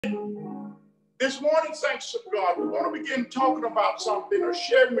This morning, saints of God, we want to begin talking about something or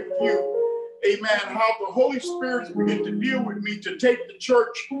sharing with you, amen, how the Holy Spirit is beginning to deal with me to take the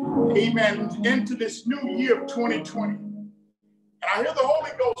church, amen, into this new year of 2020. And I hear the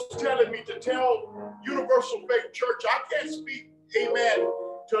Holy Ghost telling me to tell Universal Faith Church, I can't speak, amen,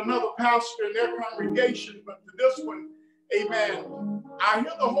 to another pastor in their congregation, but to this one, amen, I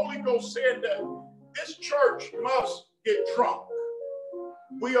hear the Holy Ghost saying that this church must get drunk.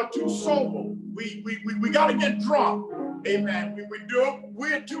 We are too sober. We got to get drunk. Amen.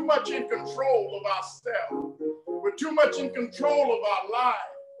 We're too much in control of ourselves. We're too much in control of our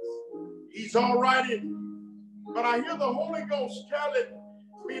lives. He's all right. But I hear the Holy Ghost telling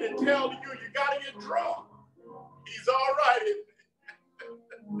me to tell you, you got to get drunk. He's all right.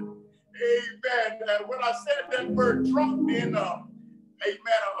 Amen. When I said that word drunk, then, amen,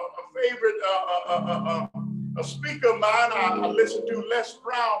 a favorite a speaker of mine I listened to, Les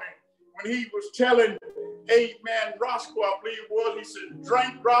Brown, when he was telling, amen, Roscoe, I believe it was, he said,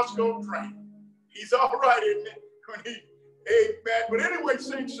 drink, Roscoe, drink. He's all right, isn't it? When he, amen. But anyway,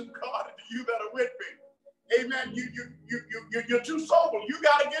 saints of God, to you that are with me, amen, you're too sober. You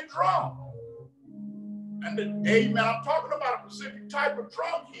got to get drunk. And then, amen, I'm talking about a specific type of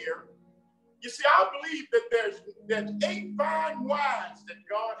drunk here. You see, I believe that there's 8 fine wines that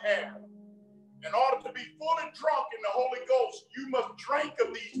God has. In order to be fully drunk in the Holy Ghost, you must drink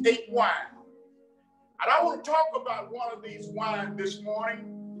of these 8 wines. And I want to talk about one of these wines this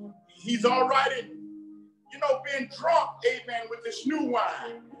morning. He's all right in, being drunk, amen, with this new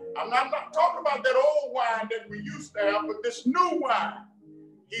wine. I'm not talking about that old wine that we used to have, but this new wine.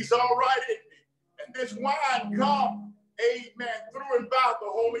 He's all right in it. And this wine comes, amen, through and by the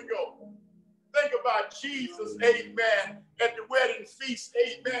Holy Ghost. Think about Jesus, amen, at the wedding feast,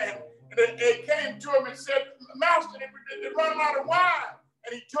 amen. And they came to him and said, Master, they're running out of wine.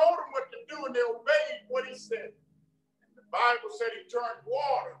 And he told them what to do, and they obeyed what he said. And the Bible said he turned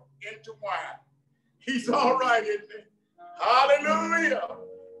water into wine. He's all right, isn't he? Hallelujah.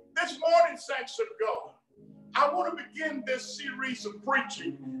 This morning, saints of God, I want to begin this series of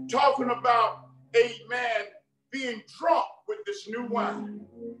preaching, talking about, amen, being drunk with this new wine.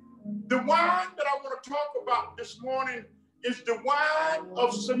 The wine that I want to talk about this morning is the wine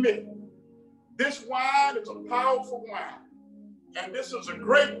of submission. This wine is a powerful wine. And this is a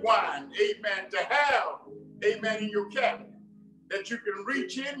great wine, amen, to have, amen, in your cabinet, that you can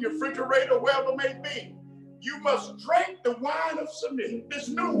reach in your refrigerator, wherever it may be. You must drink the wine of submission, this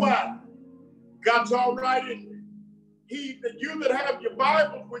new wine. God's all right in it. You that have your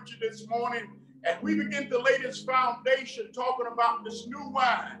Bible with you this morning, and we begin to lay this foundation talking about this new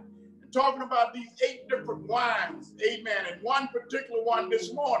wine, and talking about these 8 different wines, amen, and one particular one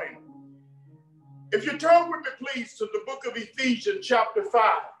this morning. If you turn with me, please, to the book of Ephesians, chapter 5,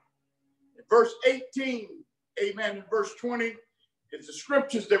 verse 18, amen, and verse 20, is the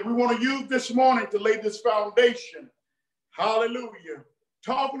scriptures that we want to use this morning to lay this foundation. Hallelujah.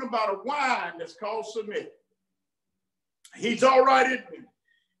 Talking about a wine that's called submit. He's all right in me.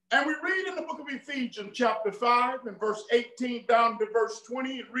 And we read in the book of Ephesians, chapter 5, and verse 18 down to verse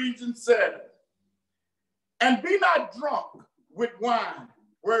 20, it reads and says, and be not drunk with wine,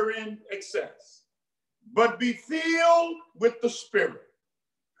 wherein excess, but be filled with the Spirit,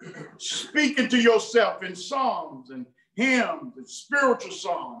 speaking to yourself in psalms and hymns and spiritual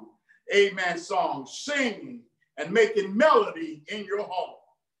songs, amen, songs, singing and making melody in your heart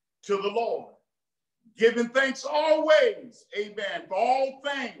to the Lord, giving thanks always, amen, for all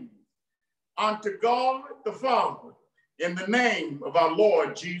things unto God the Father in the name of our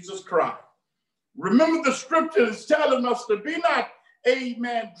Lord Jesus Christ. Remember, the scripture is telling us to be not,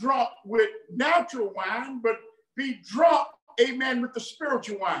 amen, drunk with natural wine, but be drunk, amen, with the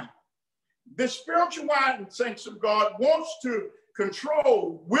spiritual wine. The spiritual wine, saints of God, wants to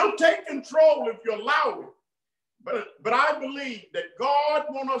control, will take control if you allow it. But I believe that God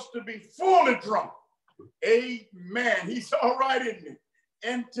wants us to be fully drunk. Amen. He's all right in it.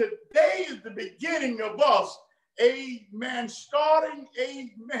 And today is the beginning of us, amen, starting,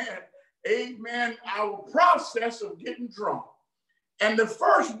 amen, our process of getting drunk. And the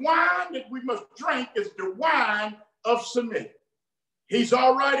first wine that we must drink is the wine of submission. He's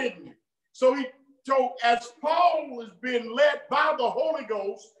all right in it. So as Paul was being led by the Holy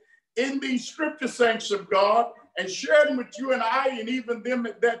Ghost in these scripture, saints of God, and sharing with you and I and even them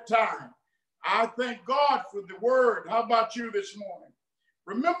at that time, I thank God for the word. How about you this morning?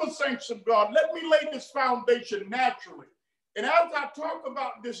 Remember, saints of God, let me lay this foundation naturally. And as I talk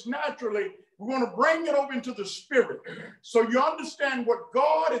about this naturally, we're going to bring it over into the spirit so you understand what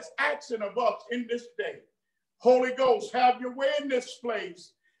God is asking of us in this day. Holy Ghost, have your way in this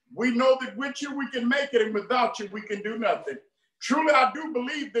place. We know that with you we can make it, and without you we can do nothing. Truly, I do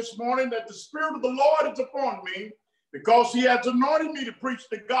believe this morning that the Spirit of the Lord is upon me, because he has anointed me to preach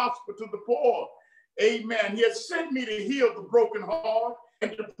the gospel to the poor. Amen. He has sent me to heal the broken heart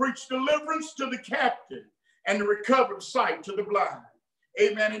and to preach deliverance to the captive and to recover sight to the blind.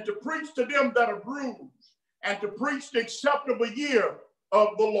 Amen. And to preach to them that are bruised and to preach the acceptable year of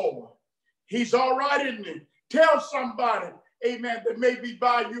the Lord. He's all right, isn't he? Tell somebody, amen, that may be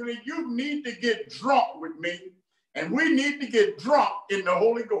by you that you need to get drunk with me, and we need to get drunk in the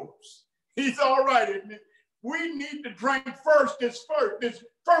Holy Ghost. He's all right, isn't it? We need to drink this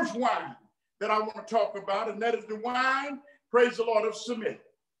first wine that I want to talk about, and that is the wine, praise the Lord, of submission.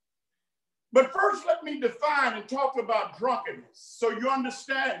 But first, let me define and talk about drunkenness so you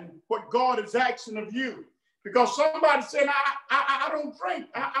understand what God is asking of you. Because somebody said, I don't drink.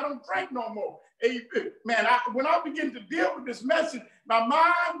 I don't drink no more. Amen. When I begin to deal with this message, my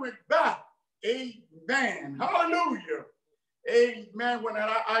mind went back. Amen. Hallelujah. Amen. When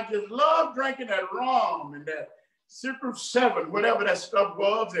I just love drinking that rum and that Secret 7, whatever that stuff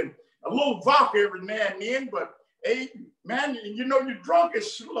was, and a little vodka every now and then. But man, you know, your drunk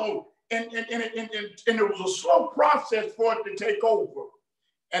is slow, and it was a slow process for it to take over.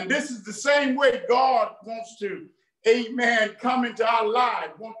 And this is the same way God wants to, amen, come into our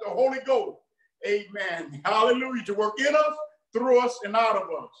lives. Want the Holy Ghost, amen, hallelujah, to work in us, through us, and out of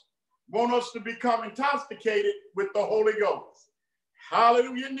us. Want us to become intoxicated with the Holy Ghost.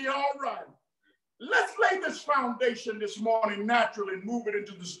 Hallelujah. Isn't he all right? Let's lay this foundation this morning naturally and move it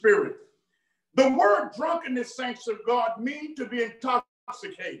into the spirit. The word drunkenness, saints of God, means to be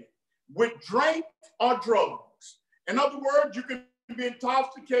intoxicated with drink or drugs. In other words, you can be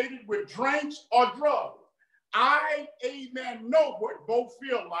intoxicated with drinks or drugs. I, amen, know what both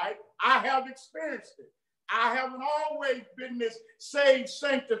feel like. I have experienced it. I haven't always been this saved,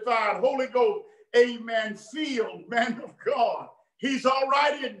 sanctified, Holy Ghost, amen, filled man of God. He's all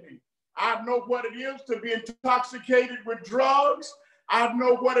right in me. I know what it is to be intoxicated with drugs. I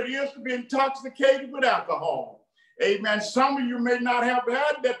know what it is to be intoxicated with alcohol. Amen. Some of you may not have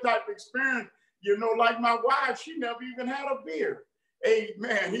had that type of experience. You know, like my wife, she never even had a beer.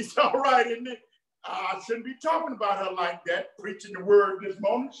 Amen. He's all right, isn't it? I shouldn't be talking about her like that, preaching the word this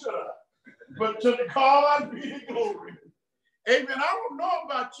morning. Shut up. But to the God be the glory. Amen. I don't know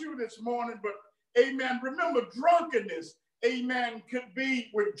about you this morning, but amen. Remember, drunkenness, amen, could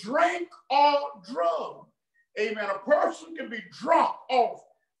be with drink or drug. Amen. A person can be drunk off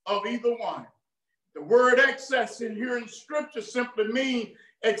of either one. The word excess in here in scripture simply means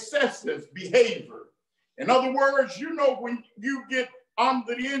excessive behavior. In other words, you know, when you get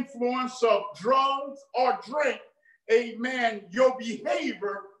under the influence of drugs or drink, amen, your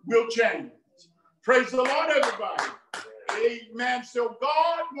behavior will change. Praise the Lord, everybody. Amen. So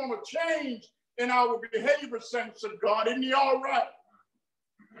God wants to change in our behavior, saints of God. Isn't he all right?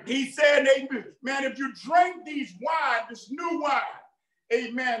 He said, amen, man, if you drink these wine, this new wine,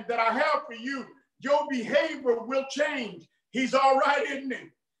 amen, that I have for you, your behavior will change. He's all right, isn't he?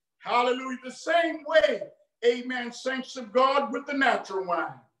 Hallelujah. The same way, amen, saints of God, with the natural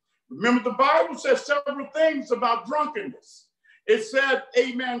wine. Remember, the Bible says several things about drunkenness. It said,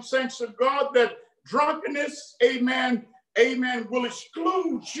 amen, saints of God, that drunkenness, amen, amen, will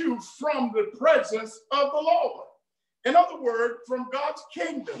exclude you from the presence of the Lord. In other words, from God's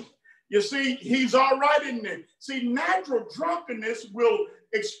kingdom. You see, he's all right in there. See, natural drunkenness will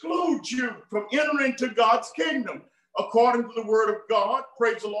exclude you from entering into God's kingdom, according to the word of God,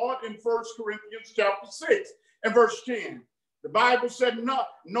 praise the Lord, in 1 Corinthians chapter 6 and verse 10. The Bible said,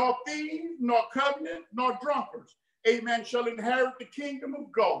 nor thieves, nor covenant, nor drunkards, amen, shall inherit the kingdom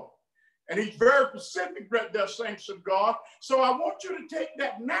of God. And he's very specific right there, saints of God. So I want you to take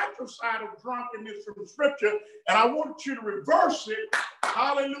that natural side of drunkenness from scripture, and I want you to reverse it,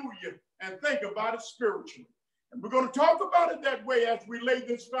 hallelujah, and think about it spiritually. And we're going to talk about it that way as we lay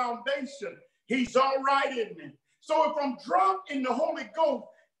this foundation. He's all right in me. So if I'm drunk in the Holy Ghost,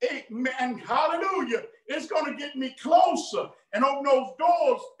 amen, hallelujah, it's going to get me closer and open those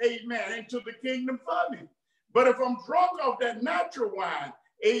doors, amen, into the kingdom for me. But if I'm drunk off that natural wine,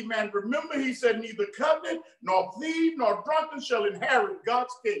 amen, remember he said neither covenant, nor thief, nor drunken shall inherit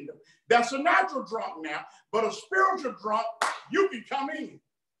God's kingdom. That's a natural drunk now, but a spiritual drunk, you can come in.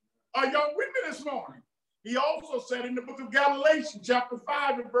 Are y'all with me this morning? He also said in the book of Galatians, chapter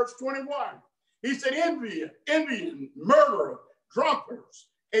 5 and verse 21, he said, envy, murderer, drunkards,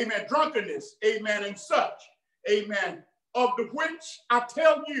 amen, drunkenness, amen, and such, amen, of the which I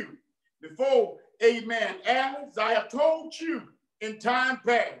tell you before, amen, as I have told you in time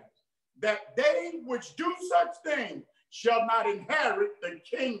past, that they which do such things shall not inherit the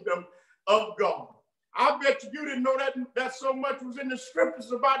kingdom of God. I bet you didn't know that so much was in the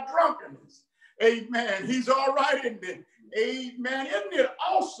scriptures about drunkenness. Amen. He's all right in there. Amen. Isn't it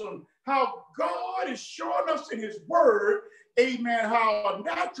awesome how God is showing us in his word, amen, how a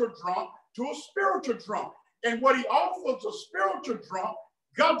natural drunk to a spiritual drunk. And what he offers a spiritual drunk,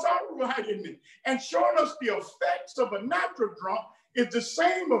 God's all right in it. And showing us the effects of a natural drunk is the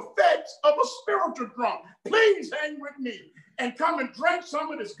same effects of a spiritual drunk. Please hang with me and come and drink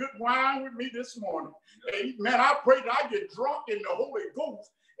some of this good wine with me this morning. Amen. I pray that I get drunk in the Holy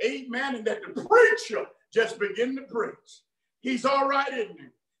Ghost. Amen. And that the preacher just begin to preach. He's all right in you.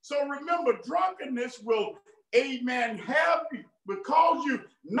 So remember, drunkenness will, amen, will cause you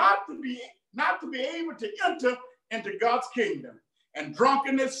not to be able to enter into God's kingdom. And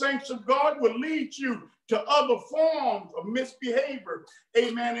drunkenness, saints of God, will lead you to other forms of misbehavior,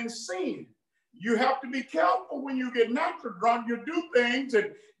 amen, and sin. You have to be careful when you get natural drunk. You do things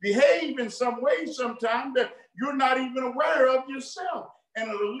and behave in some way sometimes that you're not even aware of yourself. And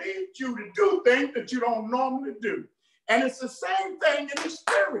it'll lead you to do things that you don't normally do. And it's the same thing in the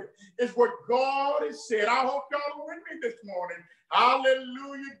spirit. It's what God has said. I hope y'all are with me this morning.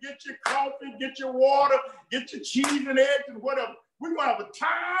 Hallelujah. Get your coffee, get your water, get your cheese and eggs and whatever. We're going to have a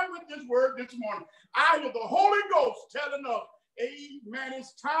time with this word this morning. I hear the Holy Ghost telling us, amen,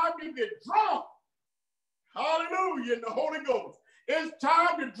 it's time to get drunk. Hallelujah, in the Holy Ghost. It's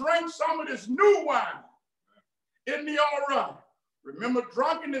time to drink some of this new wine. Isn't he all right? Remember,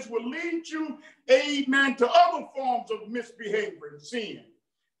 drunkenness will lead you, amen, to other forms of misbehavior and sin.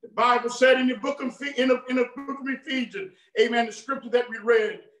 The Bible said in the book of Ephesians, amen, the scripture that we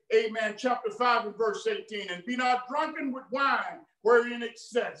read, amen, chapter 5 and verse 18, and be not drunken with wine, wherein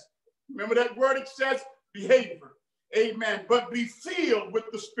excess. Remember that word excess? Behavior. Amen. But be filled with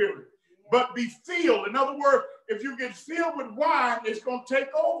the Spirit. But be filled. In other words, if you get filled with wine, it's going to take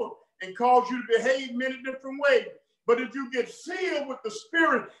over and cause you to behave many different ways. But if you get filled with the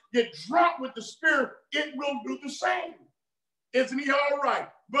Spirit, get drunk with the Spirit, it will do the same. Isn't he all right?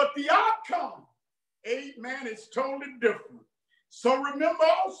 But the outcome, amen, is totally different. So remember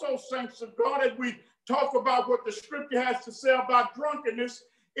also, saints of God, as we talk about what the scripture has to say about drunkenness,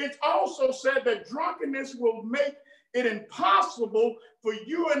 it's also said that drunkenness will make it impossible for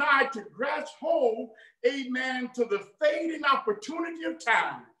you and I to grasp hold, amen, to the fading opportunity of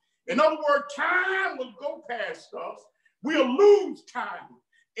time. In other words, time will go past us. We'll lose time.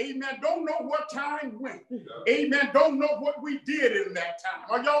 Amen. Don't know what time went. Amen. Don't know what we did in that time.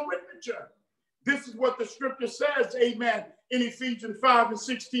 Are y'all with me, church? This is what the scripture says, amen, in Ephesians 5 and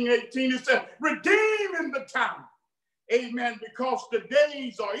 16, 18. It says, redeeming the time. Amen. Because the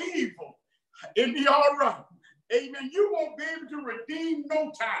days are evil. Isn't he all right? Amen. You won't be able to redeem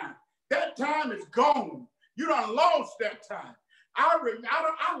no time. That time is gone. You done lost that time.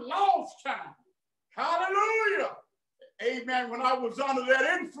 I lost time. Hallelujah. Amen. When I was under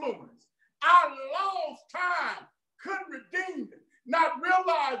that influence, I lost time. Couldn't redeem it. Not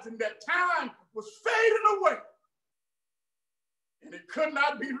realizing that time was fading away. And it could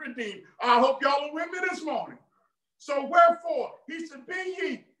not be redeemed. I hope y'all are with me this morning. So wherefore, he said, be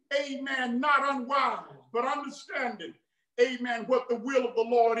ye, amen, not unwise, but understanding, amen, what the will of the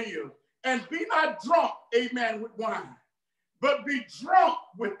Lord is. And be not drunk, amen, with wine, but be drunk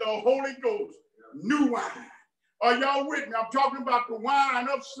with the Holy Ghost, new wine. Are y'all with me? I'm talking about the wine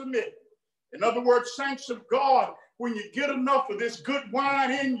of submit. In other words, saints of God, when you get enough of this good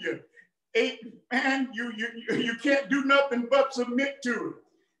wine in you, amen, you can't do nothing but submit to it.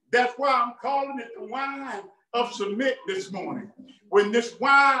 That's why I'm calling it the wine of submit this morning. When this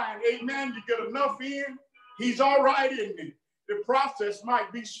wine, amen, you get enough in, he's all right in it. The process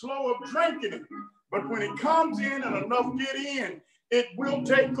might be slow of drinking it, but when it comes in and enough get in, it will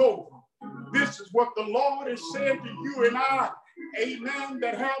take over. This is what the Lord has said to you and I, amen,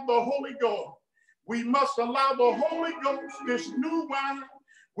 that have the Holy Ghost. We must allow the Holy Ghost, this new wine,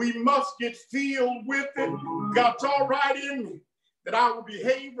 we must get filled with it. God's all right in me. That our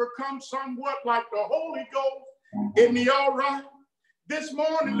behavior comes somewhat like the Holy Ghost. Isn't he all right? This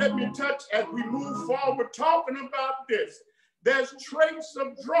morning, let me touch as we move forward talking about this. There's traits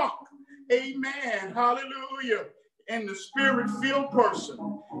of drunk. Amen. Hallelujah. And the spirit-filled person.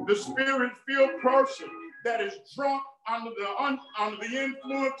 The spirit-filled person that is drunk under the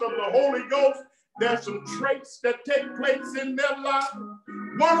influence of the Holy Ghost. There's some traits that take place in their life.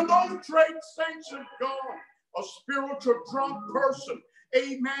 One of those traits, saints of God, a spiritual drunk person,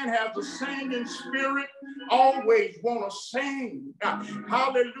 amen, has a singing spirit, always want to sing.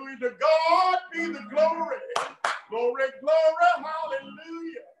 Hallelujah. To God be the glory. Glory, glory,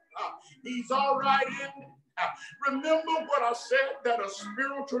 hallelujah. He's all right in it. Remember what I said, that a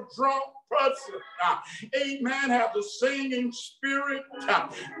spiritual drunk person, amen, have the singing spirit.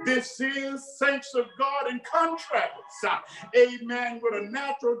 This is, saints of God, in contrast, amen, with a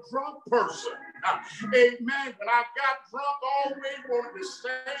natural drunk person. Amen. When I got drunk, always on the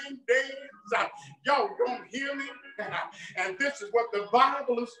same days. Y'all don't hear me? And this is what the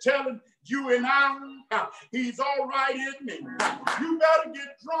Bible is telling you and I. He's all right in me. You better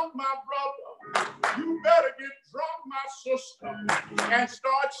get drunk, my brother. You better get drunk, my sister, and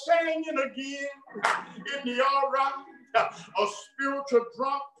start singing again. Isn't he all right? A spiritual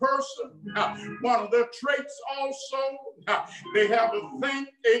drunk person, one of their traits also, they have a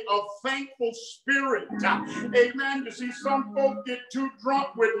thankful spirit. Amen. You see, some folk get too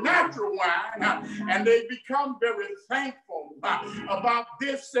drunk with natural wine, and they become very thankful about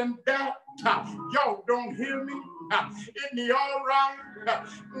this and that. Y'all don't hear me? Isn't he all right?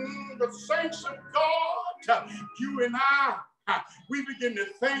 The saints of God, you and I, we begin to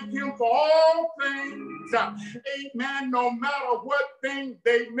thank him for all things. Amen. No matter what thing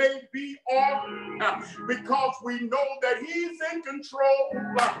they may be on, because we know that he's in control.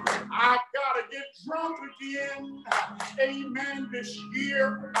 I've got to get drunk again. Amen. This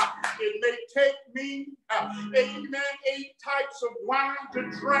year, it may take me, amen, 8 types of wine to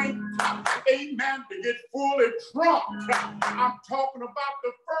drink. Amen. To get fully drunk. I'm talking about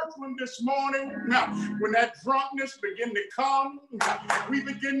the first one this morning. When that drunkenness begin to come, we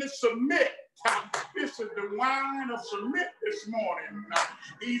begin to submit. This is the wine of submit this morning.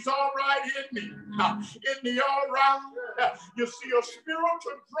 He's all right, isn't he? Isn't he all right? You see, a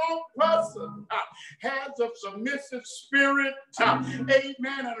spiritual drunk person has a submissive spirit,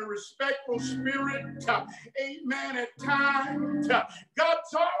 amen, and a respectful spirit, amen, at times.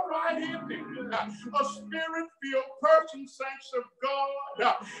 God's all right, isn't he? A spirit-filled person, saints of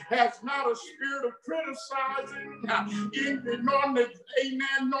God, has not a spirit of criticizing,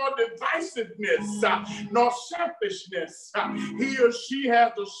 amen, nor divisiveness, nor selfishness. He or she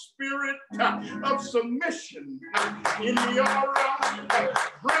has a spirit of submission. In the all right,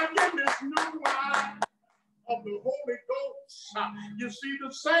 bringing this new wine of the Holy Ghost. You see,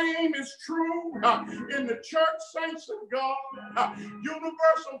 the same is true in the church, saints of God.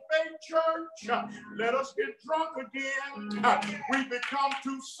 Universal Faith Church, let us get drunk again. We become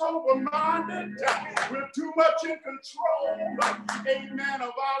too sober-minded. We're too much in control, amen,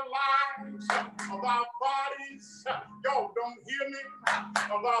 of our lives, of our bodies. Y'all don't hear me?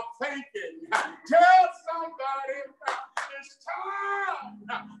 Of our thinking. Tell somebody it's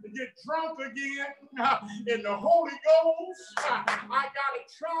time to get drunk again in the Holy Ghost. I gotta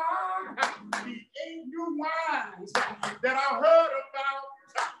try the 8 new wines that I heard about.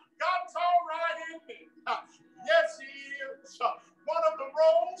 God's all right in me. Yes, he is. One of the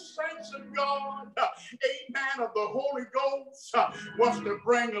roles, saints of God, amen, of the Holy Ghost was to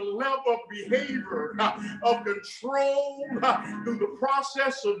bring a level of behavior, of control through the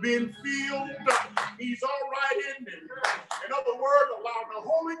process of being filled. He's all right in me. In other words, allow the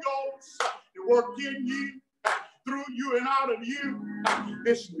Holy Ghost to work in you, through you and out of you,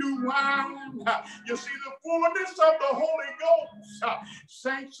 this new wine. You see, the fullness of the Holy Ghost,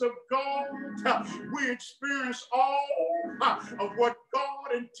 saints of God, we experience all of what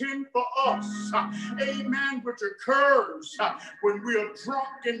God intended for us. Amen, which occurs when we are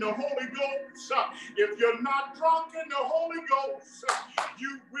drunk in the Holy Ghost. If you're not drunk in the Holy Ghost,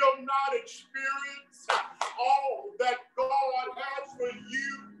 you will not experience all that God has for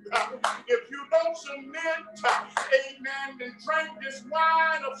you. If you don't submit, amen, then drink this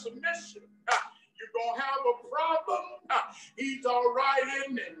wine of submission, you're going to have a problem. He's all right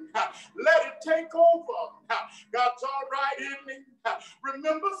in me. Let it take over. God's all right in me.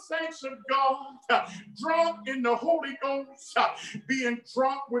 Remember, saints of God, drunk in the Holy Ghost, being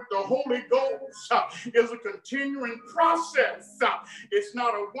drunk with the Holy Ghost is a continuing process. It's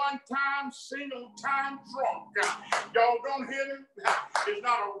not a one-time, single-time drunk. Y'all don't hear me? It's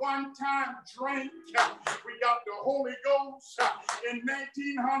not a one-time drink. We got the Holy Ghost in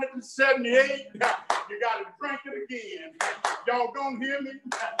 1978. You got to drink it again. Y'all don't hear me?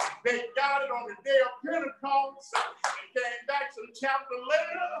 They got it on the day of Pentecost and came back some chapter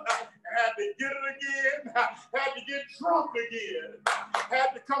later and had to get it again, had to get drunk again,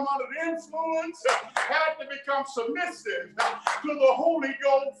 had to come under the influence, had to become submissive to the Holy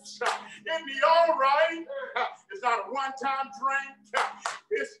Ghost. Isn't he all right? It's not a one-time drink.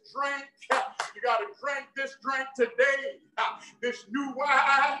 This drink, you got to drink this drink today. This new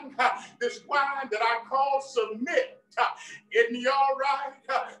wine, this wine that I call submit. Isn't he all right?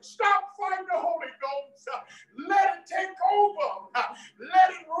 Stop fighting the Holy Ghost. Let it take over. Let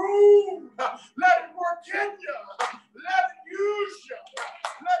it rule. Let it work in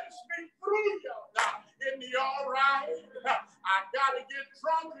get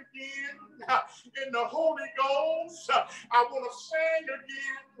drunk again in the Holy Ghost. I want to sing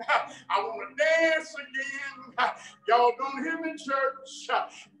again. I want to dance again. Y'all don't hear me, church.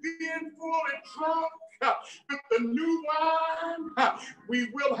 Being fully drunk with the new wine we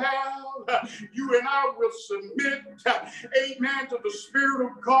will have. You and I will submit, amen, to the Spirit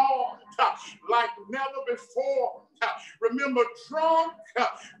of God like never before. Remember, drunk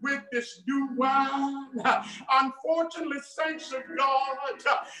with this new wine. Unfortunately, saints of God,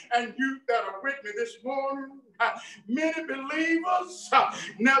 and you that are with me this morning, many believers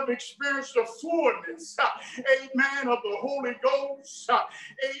never experienced the fullness, amen, of the Holy Ghost,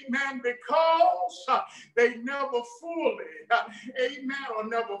 amen, because they never fully, amen, or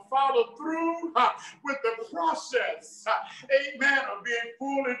never followed through with the process, amen, of being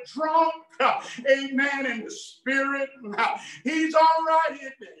fully drunk, amen, in the Spirit. He's all right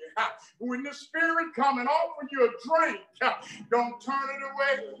in there. When the Spirit come and offer you a drink, don't turn it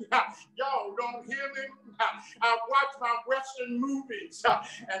away. Y'all don't hear me. I watch my Western movies,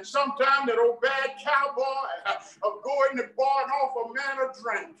 and sometimes that old bad cowboy will go in the bar and offer a man a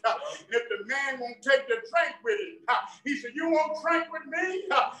drink. If the man won't take the drink with him, he said, "You won't drink with me?"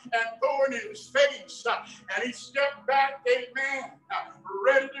 and throw it in his face. And he stepped back, amen,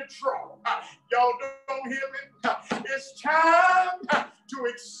 ready to draw. Y'all don't hear me? It's time to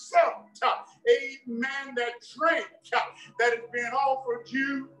accept, amen, that drink that is being offered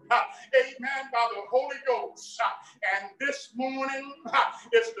you, amen, by the Holy Ghost. And this morning,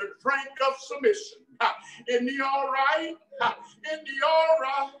 it's the drink of submission. Isn't he all right? Isn't he all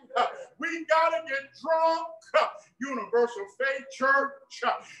right? We got to get drunk, Universal Faith Church,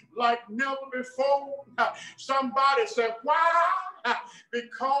 like never before. Somebody said, why?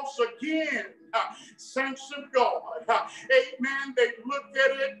 Because again, saints of God, amen, they look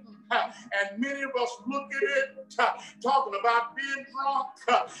at it, and many of us look at it, talking about being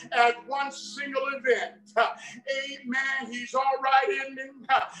drunk as one single event. Amen, he's all right in him,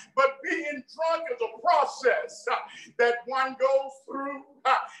 but being drunk is a process that one goes through.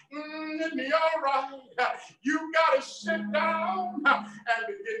 Isn't he all right? You got to sit down and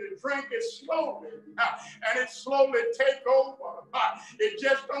begin to drink it slowly, and it slowly take over. It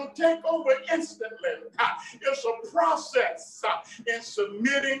just don't take over instantly. It's a process in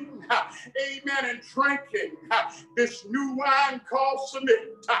submitting, amen, and drinking this new wine called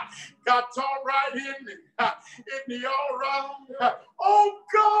submit. God's all right in me. Isn't he all right? Oh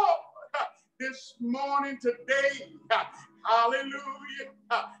God, this morning, today, hallelujah,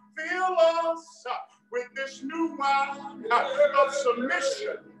 fill us with this new wine of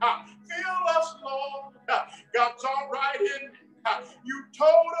submission. Fill us, Lord. God's all right in me. You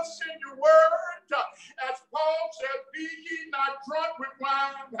told us in your word, as Paul said, be ye not drunk with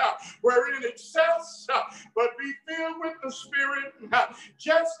wine, wherein excess, but be filled with the Spirit,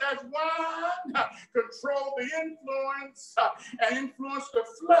 just as wine control the influence and influence the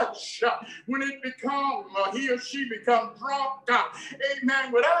flesh when it become, he or she become drunk,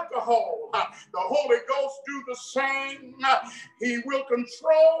 amen, with alcohol. The Holy Ghost do the same. He will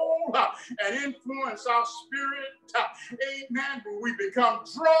control and influence our spirit, amen, when we become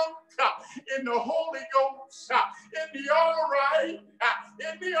drunk in the Holy Ghost. Isn't he all right?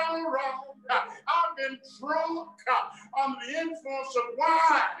 Isn't he all right? I've been drunk under the influence of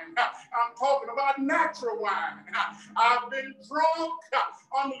wine. I'm talking about natural wine. I've been drunk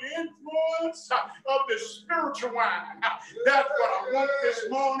under the influence of the spiritual wine. That's what I want this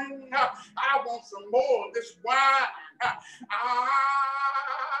morning. I want some more of this wine. I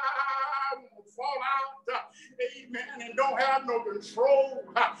want to fall out, amen, and don't have no control.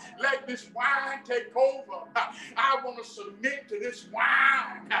 Let this wine take over. I want to submit to this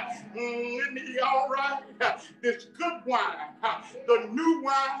wine. Isn't he all right? This good wine, the new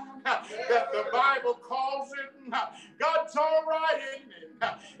wine that the Bible calls it. God's all right,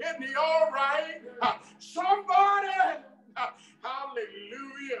 isn't he all right? Somebody,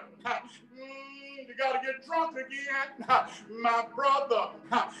 hallelujah. You got to get drunk again, my brother.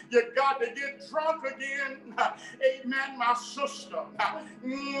 You got to get drunk again, amen, my sister.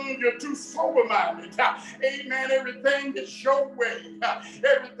 You're too sober-minded, amen. Everything is your way.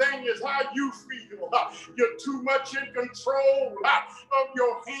 Everything is how you feel. You're too much in control of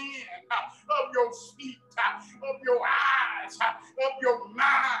your hand, of your feet, of your eyes, of your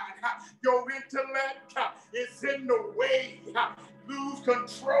mind. Your intellect is in the way. Lose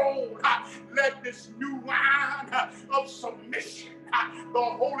control. Let this new wine of submission, the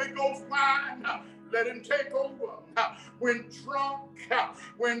Holy Ghost wine, Let him take over. When drunk,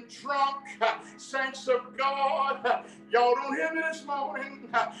 saints of God, y'all don't hear me this morning.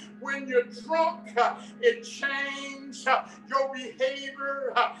 When you're drunk, it changes your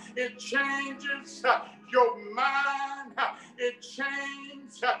behavior. It changes your mind. It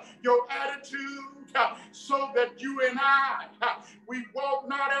changes your attitude, so that you and I, we walk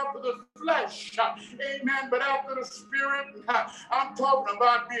not after the flesh, amen, but after the Spirit. I'm talking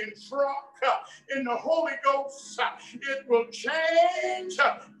about being drunk in the Holy Ghost. It will change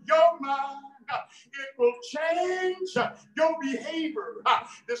your mind. It will change your behavior.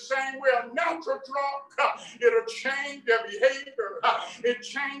 The same way a natural drunk, it'll change their behavior. It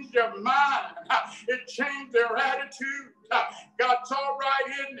changed their mind. It changed their attitude. God's all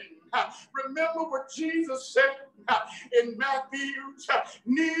right in it. Remember what Jesus said in Matthew,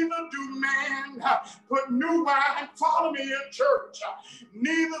 neither do man put new wine, follow me in church,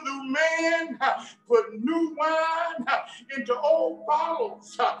 neither do man put new wine into old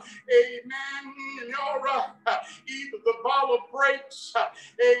bottles. Amen. And all right, either the bottle breaks,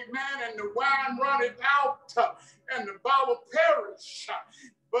 amen, and the wine runneth out, and the bottle perish.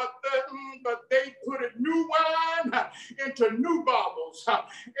 But they put a new wine into new bottles.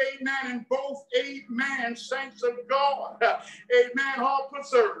 Amen. And both, amen, saints of God, amen, all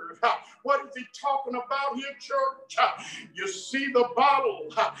preserved. What is he talking about here, church? You see the bottle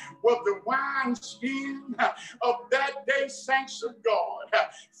was the wine skin of that day, saints of God,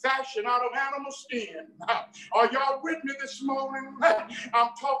 fashioned out of animal skin. Are y'all with me this morning? I'm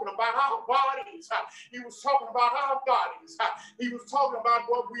talking about our bodies. He was talking about our bodies. He was talking about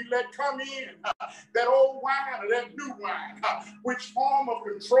what we let come in, that old wine or that new wine, which form of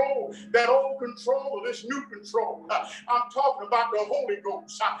control, that old control or this new control. I'm talking about the Holy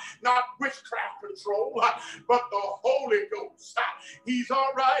Ghost, not witchcraft control, but the Holy Ghost. He's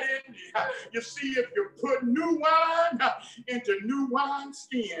all right in you. You see, if you put new wine into new wine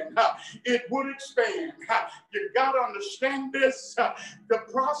skin, it would expand. You got to understand this, the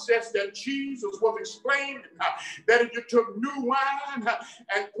process that Jesus was explaining, that if you took new wine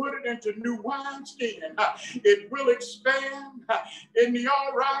and put it into new wine skin, it will expand in the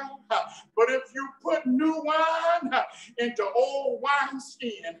all right. But if you put new wine into old wine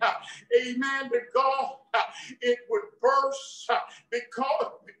skin, amen to God, it would burst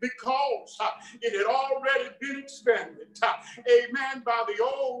because it had already been expended, amen, by the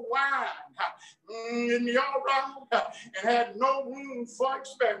old wine in the all right, and had no room for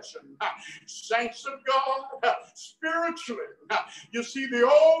expansion. Saints of God, spiritually, you see the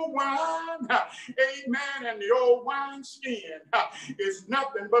old wine, amen, and the old wine skin is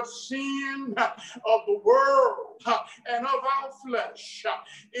nothing but sin of the world and of our flesh.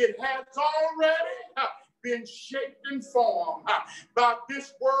 It has already been shaped and formed by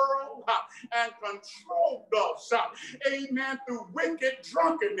this world and controlled us, amen, through wicked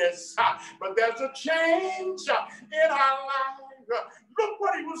drunkenness. But there's a change in our life. Look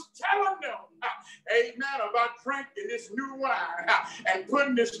what he was telling them, amen, about drinking this new wine and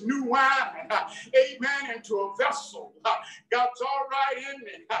putting this new wine, amen, into a vessel. God's all right in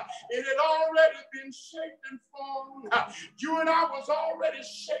it. It had already been shaped and formed. You and I was already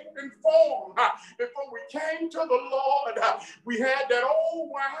shaped and formed before we came to the Lord. We had that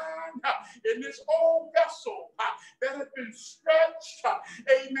old wine in this old vessel that had been stretched,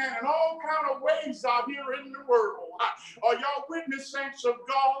 amen, in all kind of ways out here in the world. Are y'all witness, saints of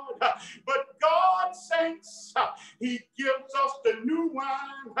God? But God, saints, he gives us the new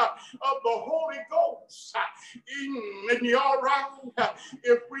wine of the Holy Ghost. And you all right?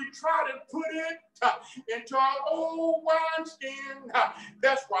 If we try to put it into our old wineskin,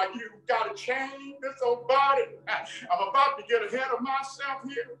 that's why you got to change this old body. I'm about to get ahead of myself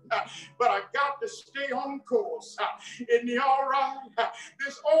here, but I got to stay on course. In the all right,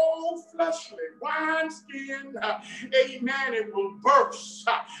 this old fleshly wineskin, amen, it will burst.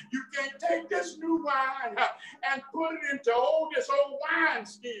 You can't take this new wine and put it into this old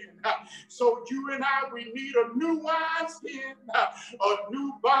wineskin. So you and I, we need a new wineskin, a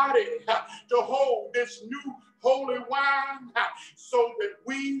new body to hold this new holy wine, so that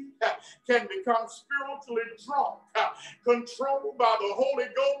we can become spiritually drunk, controlled by the Holy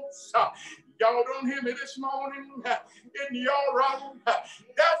Ghost. Y'all don't hear me this morning? In the all right?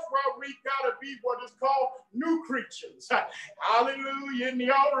 That's why we got to be what is called new creatures. Hallelujah. In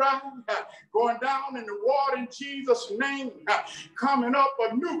the all right? Going down in the water in Jesus' name, coming up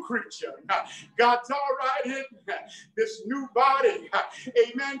a new creature. God's all right in this new body.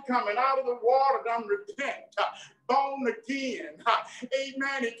 Amen. Coming out of the water, done repent. born again,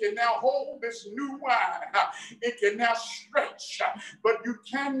 amen, it can now hold this new wine. It can now stretch, but you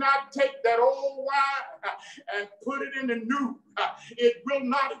cannot take that old wine and put it in the new. It will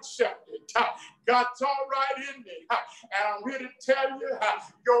not accept it. God's all right in me. And I'm here to tell you,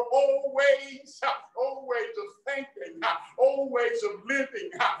 your old ways of thinking, old ways of living,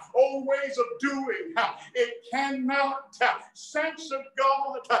 old ways of doing, it cannot, saints of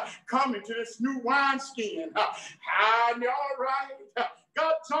God, come into this new wineskin. And all right.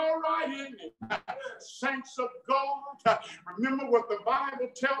 God's all right in me. Saints of God, remember what the Bible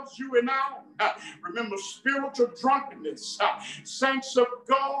tells you and I. Remember spiritual drunkenness. Saints of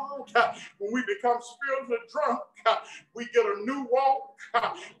God, when we become spiritually drunk, we get a new walk,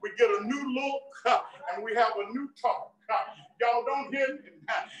 we get a new look, and we have a new talk. Y'all don't hear me.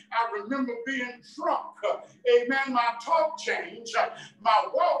 I remember being drunk. Amen. My talk changed. My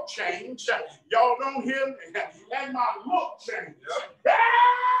walk changed. Y'all don't hear me. And my look changed.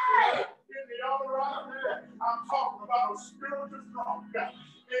 Hey! Y'all right? I'm talking about a spiritual drunk.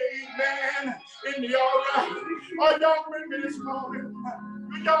 Amen. In the all right. Are y'all with me this morning?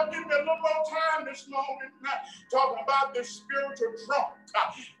 Will y'all give me a little more time this morning? Talking about this spiritual drunk.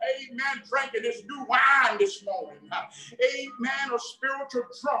 Amen. Drinking this new wine this morning. Amen. A spiritual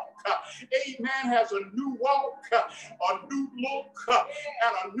drunk. Amen. Has a new walk, a new look,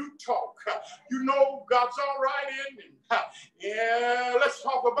 and a new talk. You know God's all right in me. Yeah, let's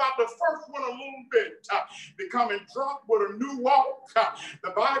talk about the first one a little bit. Becoming drunk with a new walk.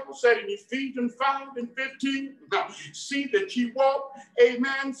 The Bible said in Ephesians 5:15, see that ye walk,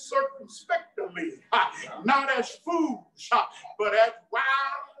 amen, circumspectly, not as fools, but as wise.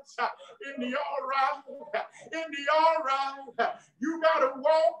 In the all right, in the all right, you got to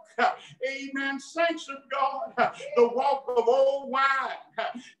walk, amen, saints of God, the walk of old wine.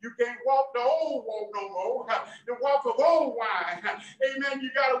 You can't walk the old walk no more, the walk of old wine. Amen,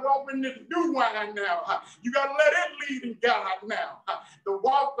 you got to walk in this new wine now. You got to let it lead and guide now. The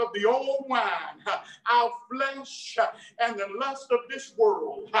walk of the old wine, our flesh and the lust of this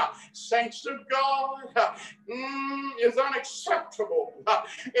world, saints of God, is unacceptable.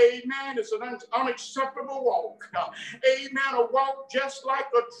 Amen. It's an unacceptable walk. Amen. A walk just like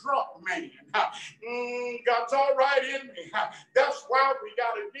a drunk man. God's all right in me. That's why we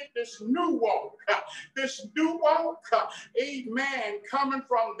got to get this new walk. This new walk, amen, coming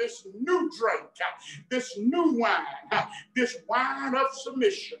from this new drink, this new wine, this wine of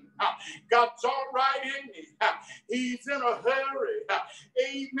submission. God's all right in me. He's in a hurry.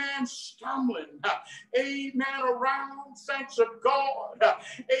 Amen. Stumbling. Amen. Around, saints of God.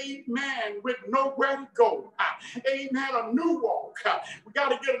 Amen. With nowhere to go. Amen. A new walk. We got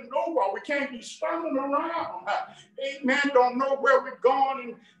to get a new walk. We can't be stumbling around. Amen. Don't know where we're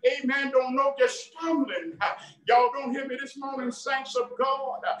going. And amen. Don't know, just stumbling. Y'all don't hear me this morning, saints of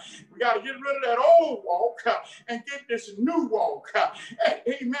God. We got to get rid of that old walk and get this new walk.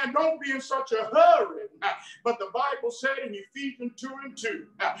 Amen. Don't be in such a hurry. But the Bible said in Ephesians 2:2,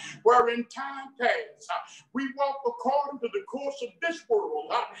 wherein time past, we walk according to the course of this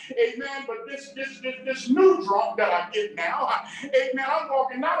world. Amen. But this new drunk that I get now, amen, I'm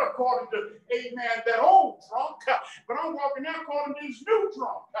walking not according to, amen, that old drunk, but I'm walking now according to this new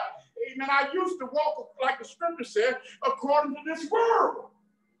drunk. Amen. I used to walk, like the scripture said, according to this world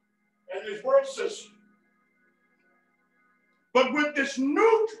and this world system. But with this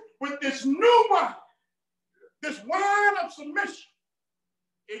new wine, this wine of submission,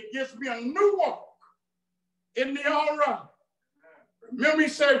 it gives me a new walk in the all right. Remember, he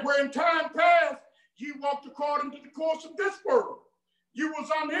said, where in time past, ye walked according to the course of this world. You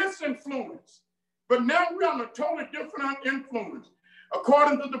was on his influence. But now we're on a totally different influence.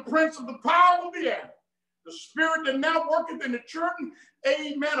 According to the prince of the power of the air, the spirit that now worketh in the children,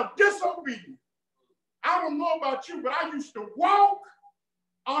 amen, of disobedience. I don't know about you, but I used to walk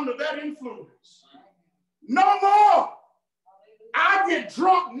under that influence. No more. I get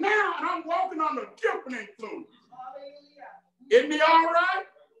drunk now and I'm walking under a different influence. Isn't he all right?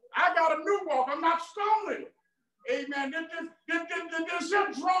 I got a new walk. I'm not stumbling. Amen. This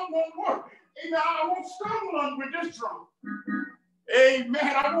drunk won't work. Amen. I won't stumble on with this drunk.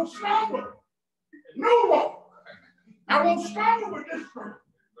 Amen. I won't stumble. New walk. I won't stumble with this drunk.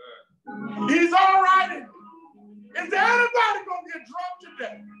 He's all right. Is there anybody going to get drunk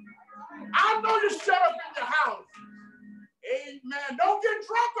today? I know you shut up in your house. Amen. Don't get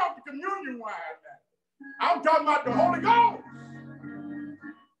drunk off the communion wine now. I'm talking about the Holy Ghost.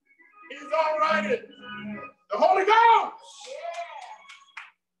 He's all right. The Holy Ghost.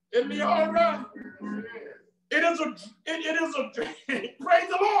 Isn't he all right? It is a praise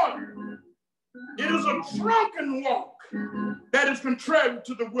the Lord. It is a drunken walk that is contrary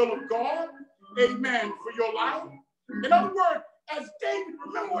to the will of God. Amen. For your life. In other words, as David,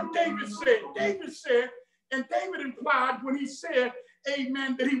 remember what David said. David said, and David implied when he said,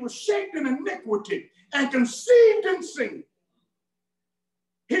 amen, that he was shaped in iniquity and conceived in sin.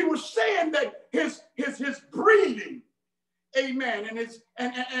 He was saying that his breeding, amen, and his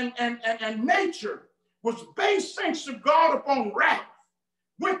and nature was based, thanks to God, upon wrath,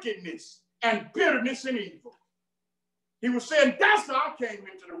 wickedness, and bitterness and evil. He was saying that's how I came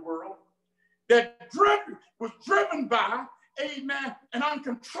into the world, that was driven by, amen, an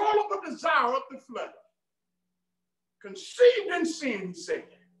uncontrollable desire of the flesh. Conceived in sin, he said.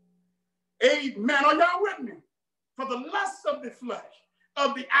 Amen. Are y'all with me? For the lust of the flesh,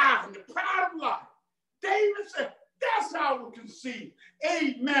 of the eye, and the pride of life. David said, that's how it was conceived.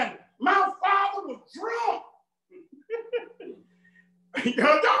 Amen. My father was drunk.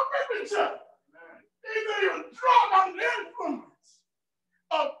 Y'all with me, church? He was drunk under the influence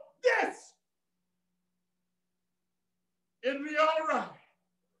of this. It'll be all right.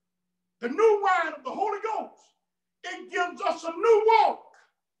 The new wine of the Holy Ghost, it gives us a new walk.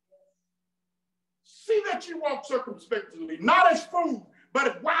 See that you walk circumspectly, not as food, but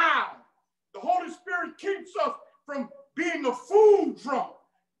as wine. The Holy Spirit keeps us from being a food drunk.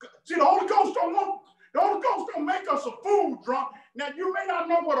 See, the Holy Ghost don't make us a food drunk. Now, you may not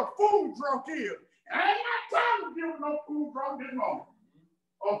know what a food drunk is. I ain't got time to deal with no food drunk this morning.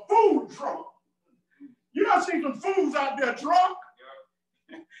 A food drunk. You done seen some fools out there drunk?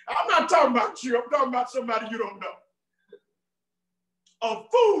 I'm not talking about you. I'm talking about somebody you don't know. A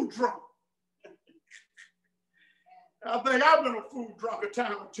food drunk. I think I've been a food drunk a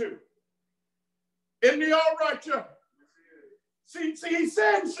time or two. Isn't he all right, Joe? See, he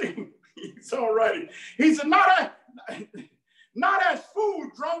said, he's all right. He said, not as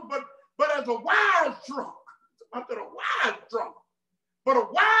food drunk, but as a wise drunk. I said a wise drunk, but a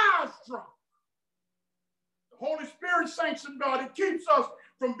wise drunk. The Holy Spirit, saints of God, it keeps us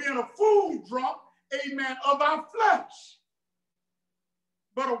from being a food drunk, amen, of our flesh,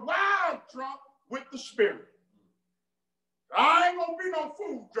 but a wise drunk with the Spirit. I ain't gonna be no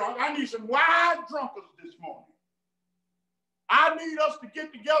food drunk. I need some wise drunkards this morning. I need us to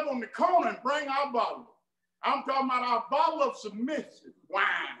get together on the corner and bring our bottle. I'm talking about our bottle of submissive wine,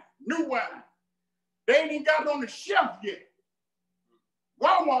 new wine. They ain't even got it on the shelf yet.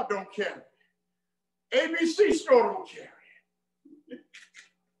 Walmart don't carry it. ABC store don't carry it.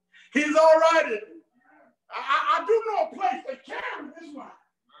 He's all right. I do know a place that carries this wine.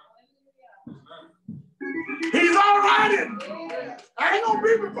 He's all right. I ain't gonna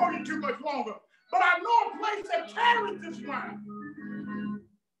be before you too much longer, but I know a place that carries this wine.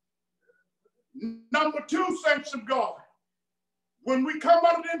 Number two, saints of God, when we come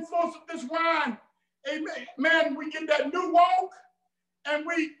under the influence of this wine, amen, man, we get that new walk and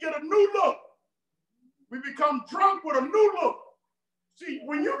we get a new look. We become drunk with a new look. See,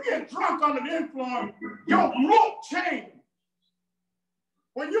 when you get drunk under the influence, your look changes.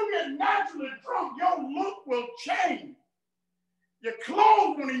 When you get naturally drunk, your look will change. Your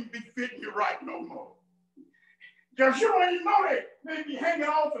clothes won't even be fitting you right no more. Because you don't even know that. They be hanging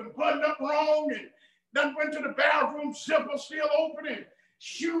off and buttoned up wrong and done went to the bathroom, zipper still open and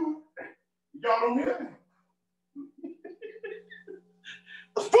shoe. Y'all don't hear that?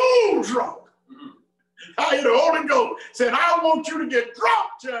 A fool drunk. I hear the Holy Ghost said, I want you to get drunk,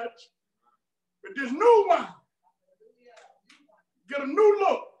 church, with this new wine. Get a new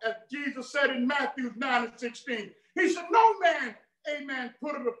look, as Jesus said in Matthew 9:16. He said, no man, amen,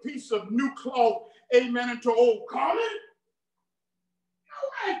 put a piece of new cloth, amen, into old garment.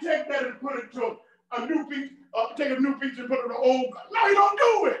 No man take that and put it to a new piece, take a new piece and put it in an old garment. No, you don't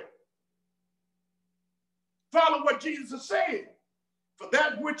do it. Follow what Jesus is saying. For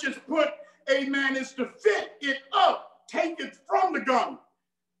that which is put, amen, is to fit it up. Take it from the garment.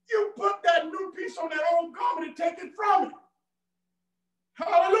 You put that new piece on that old garment and take it from it.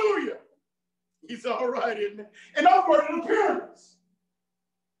 Hallelujah. He's all right, isn't it? In other words, in appearance.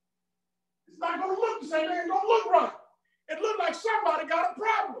 It's not going to look the same. It ain't going to look right. It looked like somebody got a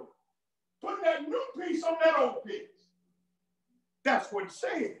problem putting that new piece on that old piece. That's what he's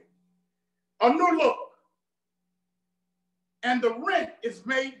saying. A new look. And the rent is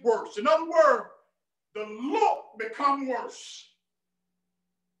made worse. In other words, the look becomes worse.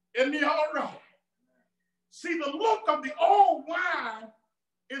 Isn't he all right? See, the look of the old wine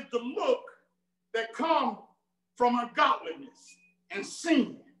is the look that comes from ungodliness and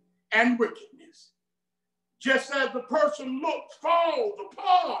sin and wickedness. Just as the person falls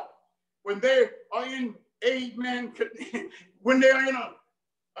apart when they are in, amen, when they're in a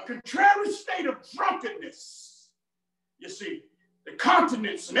a contrary state of drunkenness. You see, the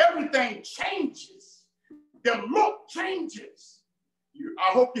countenance and everything changes. The look changes.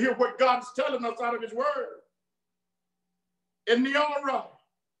 I hope you hear what God's telling us out of his word. In the aura,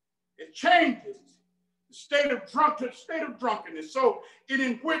 it changes. The state of drunkenness. So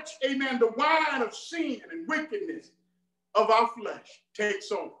in which, amen, the wine of sin and wickedness of our flesh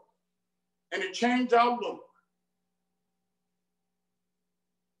takes over. And it changes our look.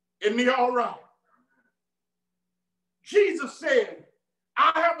 In the aura, Jesus said,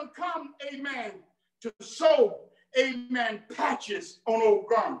 I haven't come, amen, to sew, amen, patches on old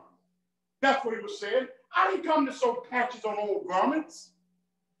garments. That's what he was saying. I didn't come to sew patches on old garments.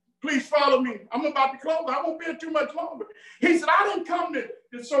 Please follow me. I'm about to close. I won't be here too much longer. He said, I didn't come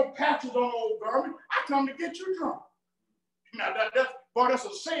to sew patches on old garments. I come to get you drunk. Now, that's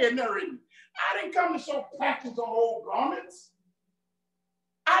a saying there, isn't it? I didn't come to sew patches on old garments.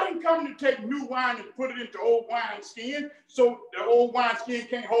 I didn't come to take new wine and put it into old wine skin so the old wine skin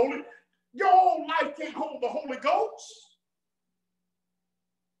can't hold it. Your old life can't hold the Holy Ghost.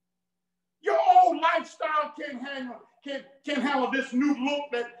 Your old lifestyle can't handle this new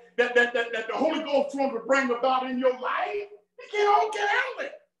look that the Holy Ghost wants to bring about in your life. It can't handle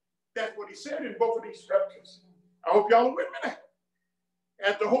it. That's what he said in both of these scriptures. I hope y'all are with me now.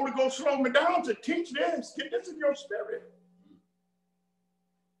 As the Holy Ghost slowed me down to teach this, get this in your spirit.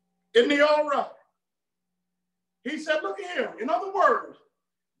 In the aura, he said, look here. In other words,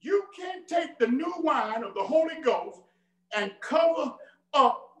 you can't take the new wine of the Holy Ghost and cover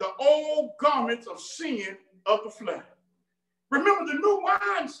up the old garments of sin of the flesh. Remember, the new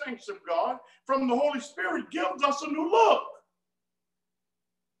wine, saints of God, from the Holy Spirit gives us a new look.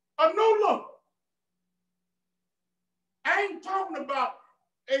 A new look. I ain't talking about,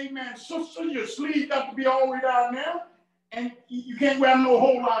 amen, sister, your sleeve got to be all the way down there, and you can't wear no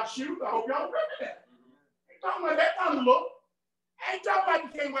whole lot of shoes. I hope y'all remember that. I ain't talking about that kind of look. I ain't talking about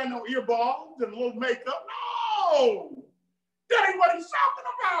you can't wear no earballs and a little makeup. No! That ain't what he's talking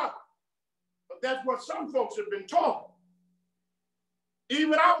about. But that's what some folks have been taught.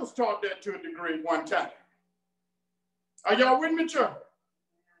 Even I was taught that to a degree one time. Are y'all with me, church?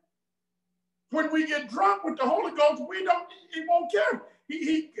 When we get drunk with the Holy Ghost, he won't care.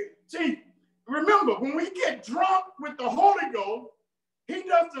 See, remember, when we get drunk with the Holy Ghost, he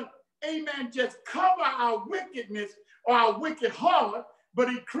doesn't, amen, just cover our wickedness or our wicked heart, but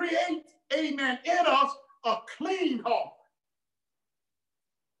he creates, amen, in us a clean heart.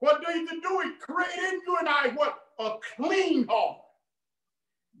 What do he do? He created in you and I what? A clean heart.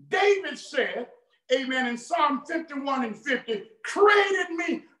 David said, amen, in Psalm 51 and 50, created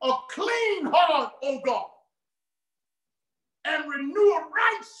me a clean heart, O God, and renew a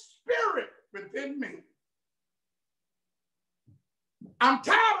right spirit within me. I'm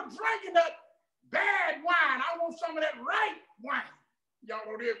tired of drinking that bad wine. I want some of that right wine. Y'all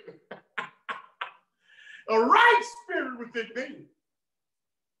don't hear me. A right spirit within me.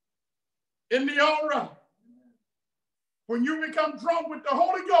 In the aura. When you become drunk with the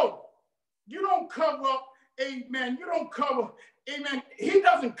Holy Ghost, you don't cover up, amen. You don't cover, amen. He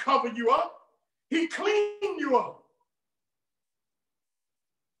doesn't cover you up. He cleans you up.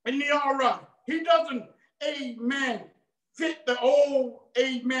 In the aura, he doesn't, amen, fit the old,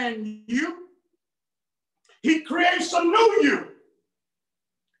 amen, you. He creates a new you.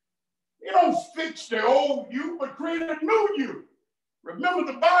 You don't fix the old you, but create a new you.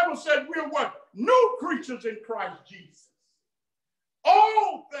 Remember, the Bible said we're what? New creatures in Christ Jesus.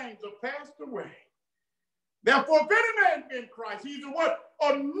 All things are passed away. Therefore, if any man be in Christ, he's a what?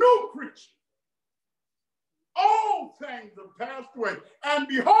 A new creature. All things are passed away. And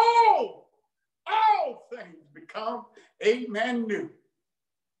behold, all things become, amen, new.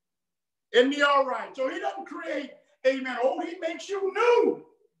 Isn't he all right? So he doesn't create, amen, old. He makes you new.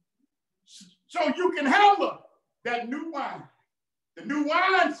 So you can handle that new wine. The new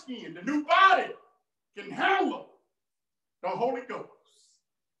wine skin, the new body can handle the Holy Ghost.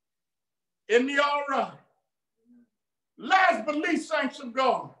 In the all right. Last but least, saints of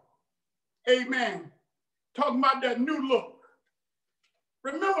God. Amen. Talking about that new look.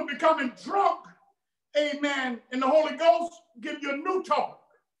 Remember, becoming drunk, amen, in the Holy Ghost give you a new talk.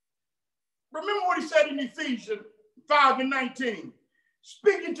 Remember what he said in Ephesians 5 and 19.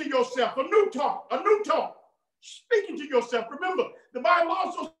 Speaking to yourself, a new talk, a new talk. Speaking to yourself. Remember, the Bible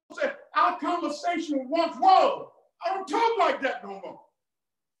also said our conversation once was. I don't talk like that no more.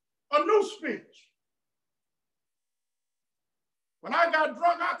 A new speech. When I got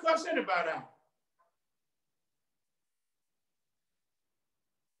drunk, I cussed anybody out.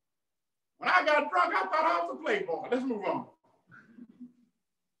 When I got drunk, I thought I was a playboy. Let's move on.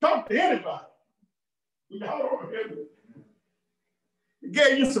 Talk to anybody. It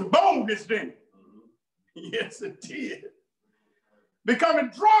gave you some boldness then. Yes, it did. Becoming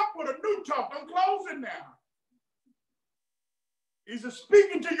drunk with a new talk. I'm closing now. He said,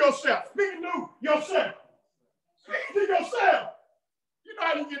 speaking to yourself. Speaking to yourself. Speaking to yourself. You know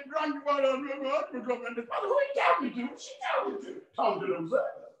how you get drunk, you want to who are you talking to? What's she talking to? Talking to themselves.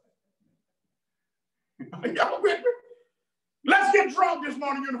 Y'all with me? Let's get drunk this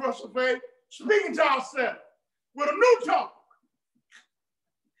morning, Universal Faith. Speaking to ourselves with a new talk.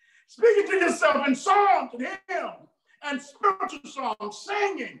 Speaking to yourself in songs and hymns and spiritual songs,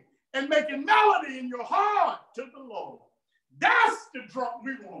 singing and making melody in your heart to the Lord. That's the drunk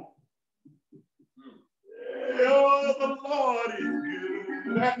we want. Oh, the Lord is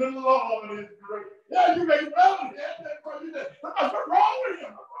good, and the Lord is great. Yeah, you make melody. What's wrong with you?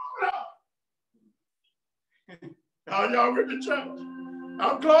 What's wrong with you? Are y'all with the church?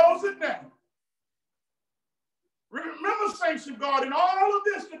 I'm closing now. Remember, saints of God, in all of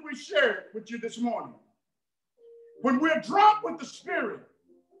this that we shared with you this morning, when we're drunk with the Spirit,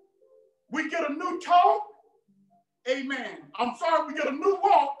 we get a new talk. Amen. I'm sorry, we get a new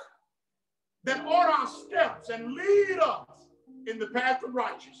walk that order our steps and lead us in the path of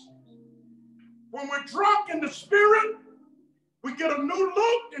righteousness. When we're drunk in the Spirit, we get a new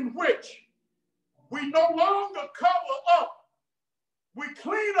look in which we no longer cover up. We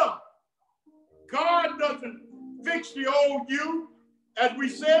clean up. God doesn't fix the old you. As we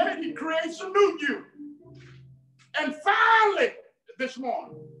said, he creates a new you. And finally, this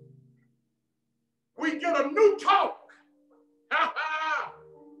morning, we get a new talk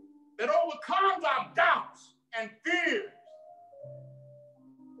that overcomes our doubts and fears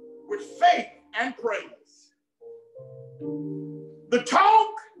with faith and praise. The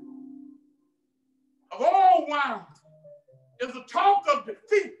talk of all wine is a talk of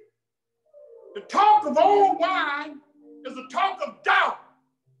defeat. The talk of old wine is a talk of doubt.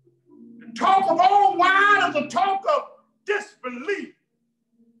 The talk of old wine is a talk of disbelief.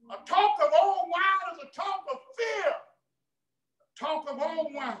 A talk of old wine is a talk of fear. A talk of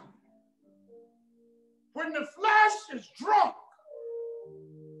old wine. When the flesh is drunk,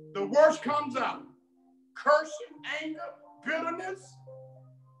 the worst comes out. Cursing, anger, bitterness,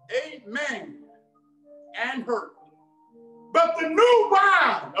 amen, and hurt. But the new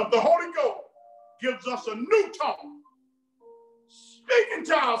wine of the Holy Ghost gives us a new talk. Speaking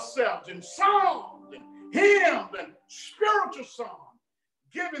to ourselves in songs and hymns and spiritual songs,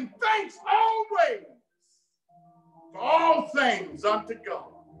 giving thanks always for all things unto God.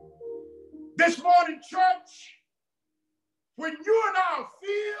 This morning, church, when you and I are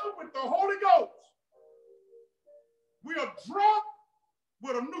filled with the Holy Ghost, we are drunk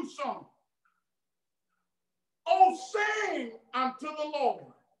with a new song. Oh, sing unto the Lord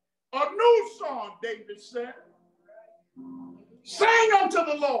a new song, David said. Sing unto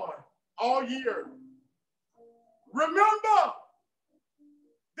the Lord all year. Remember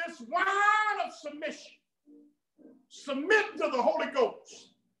this wine of submission. Submit to the Holy Ghost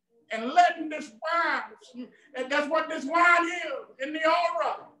and letting this wine, and that's what this wine is in the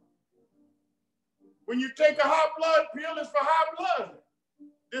aura. When you take a hot blood pill, it's for high blood.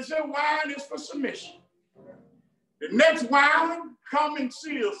 This here wine is for submission. The next wine, come and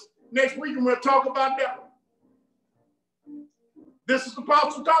see us next week, and we'll talk about that. This is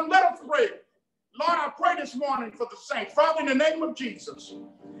Apostle Tom. Let us pray. Lord, I pray this morning for the saints. Father, in the name of Jesus,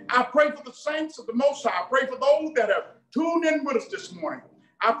 I pray for the saints of the Most High. I pray for those that have tuned in with us this morning.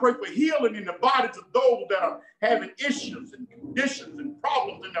 I pray for healing in the bodies of those that are having issues and conditions and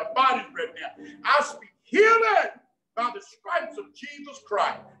problems in their bodies right now. I speak healing by the stripes of Jesus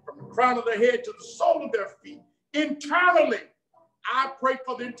Christ from the crown of their head to the sole of their feet. Internally, I pray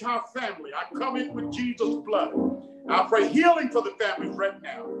for the entire family. I come in with Jesus' blood. I pray healing for the families right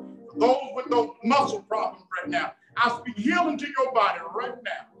now. For those with those muscle problems right now, I speak healing to your body right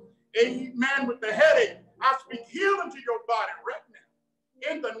now. Amen. With the headache, I speak healing to your body right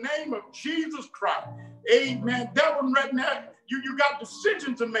now. In the name of Jesus Christ. Amen. That one right now, you got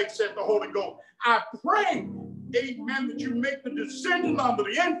decisions to make, said the Holy Ghost. I pray, amen, that you make the decision under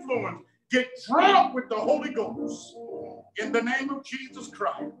the influence. Get drunk with the Holy Ghost. In the name of Jesus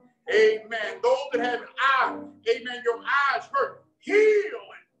Christ. Amen. Those that have an eye, amen, your eyes hurt. Heal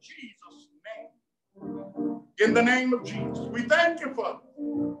in Jesus' name. In the name of Jesus. We thank you for it.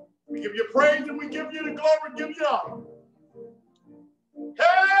 We give you praise and we give you the glory, give you honor.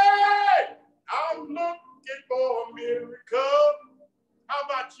 Hey, I'm looking for a miracle. How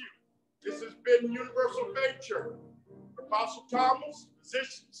about you? This has been Universal Faith Church. Apostle Thomas,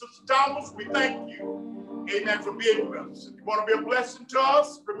 Sister Thomas, we thank you. amen, for being with us. If you want to be a blessing to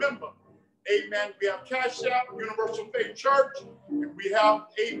us, remember, amen, we have Cash App, Universal Faith Church, and we have,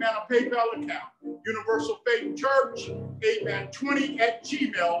 amen, a PayPal account, Universal Faith Church, amen,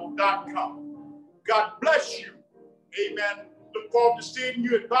 20@gmail.com. God bless you. Amen. Look forward to seeing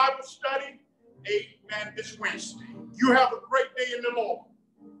you at Bible study. Amen. This Wednesday. You have a great day in the Lord.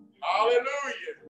 Hallelujah.